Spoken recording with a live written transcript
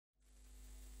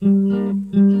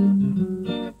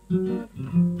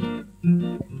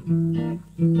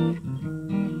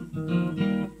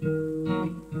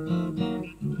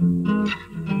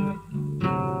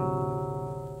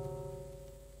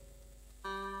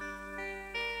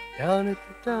down at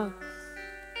the docks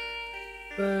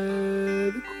by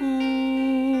the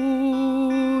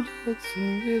cool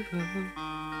Hudson River,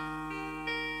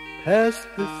 past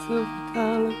the Silver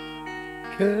Dollar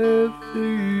Cafe.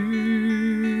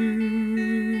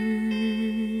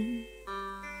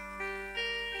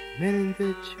 Men in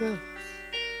their trucks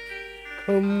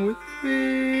come with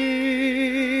freight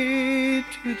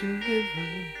to deliver.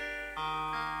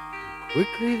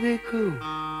 Quickly they go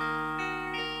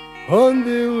on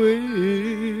their way.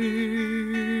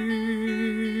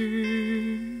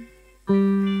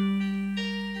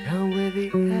 Down where the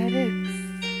addicts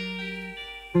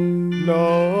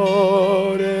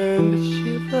nod and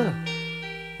shiver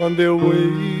on their way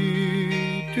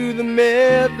to the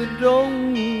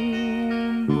methadone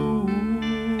room.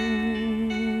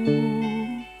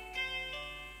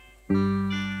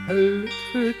 I looked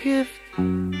for a gift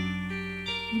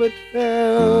but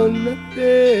found nothing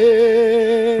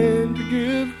to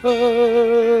give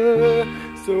her.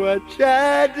 So I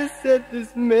tried to set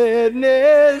this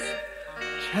madness,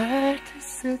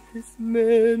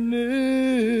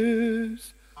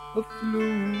 afloat.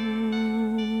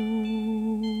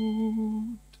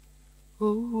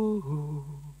 Oh,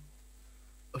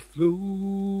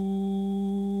 afloat.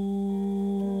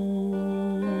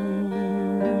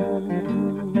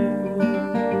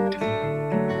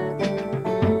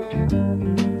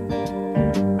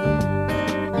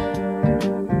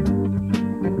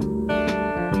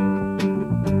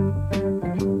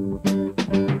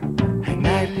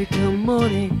 Till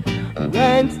morning,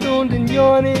 rhinestoned and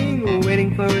yawning,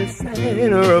 waiting for a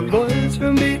sign or a voice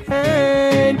from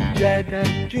behind. Dry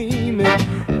dreaming,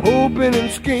 hoping and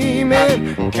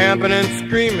screaming, camping and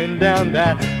screaming down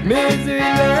that misery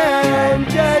line.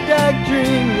 Dry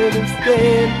dreaming of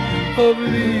staying, of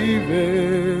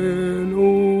leaving.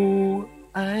 Oh,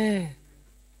 I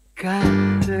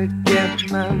got to get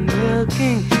my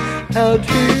milking out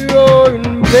here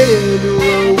in bed.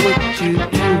 Oh, what you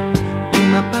do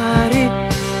my body,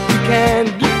 you can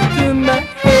do to my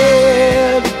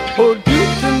head, or do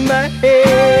to my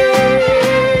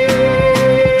head.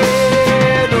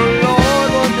 Oh Lord,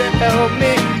 won't you help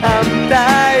me? I'm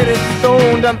tired and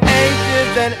stoned, I'm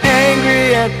anxious and angry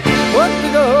and want to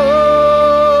go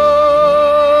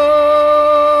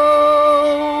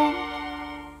home,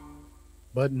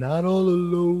 but not all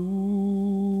alone.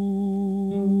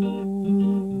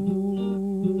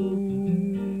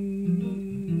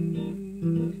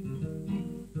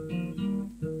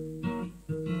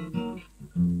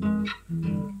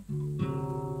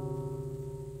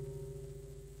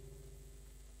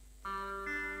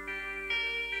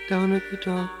 Down at the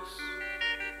docks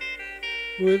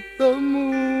with the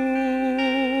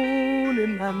moon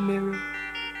in my mirror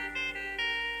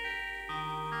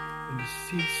and the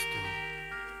sea still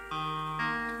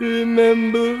to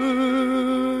remember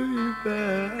you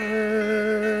back.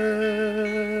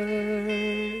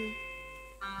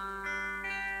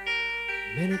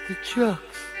 Men at the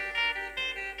trucks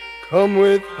come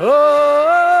with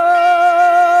hope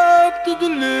to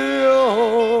deliver.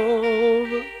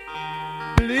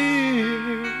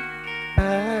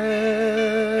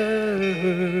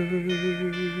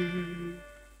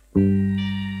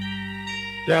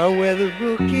 Down where the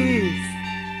rookies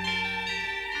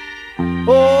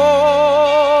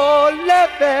all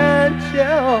laugh and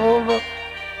shelve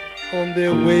on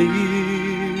their way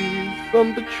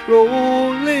from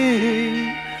patrolling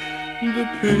the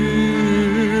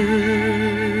pills.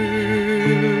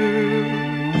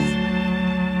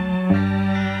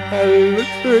 I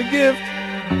looked for a gift,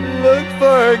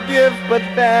 but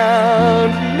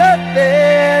found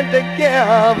nothing to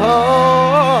give her.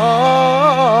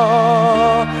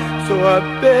 So I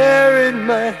buried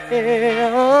my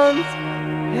hands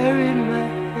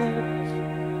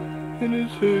in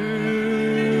his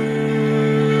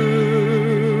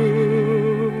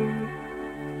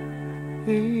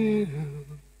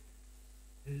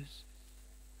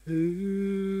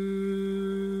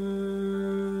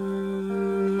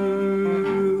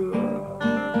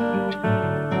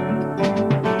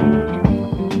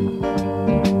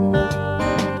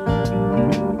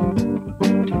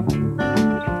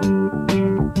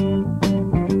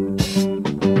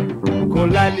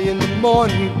Lightly in the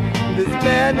morning, this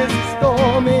madness is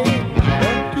storming,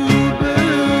 back to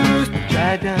burst,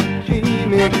 dry down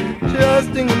dreaming,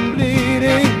 trusting and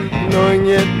bleeding, knowing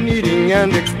yet needing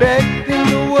and expecting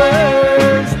the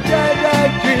worst, dry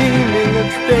dreaming of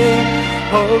staying,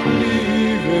 of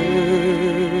leaving.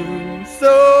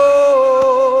 So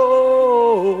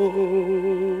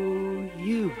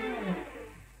you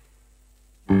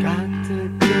got to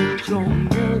get your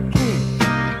milking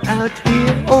out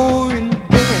here or in bed.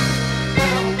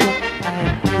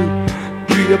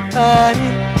 your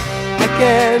body, I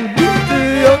can do to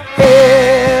your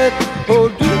head, oh,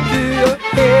 do to your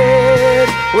head.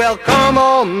 Well, come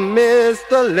on,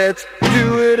 mister, let's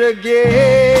do it again.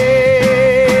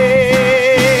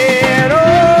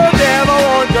 Oh, devil,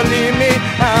 won't you leave me?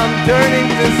 I'm turning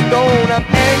to stone. I'm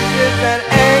anxious and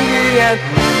angry and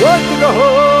want to go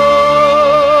home.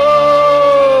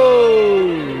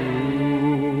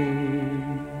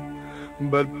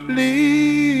 But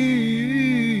please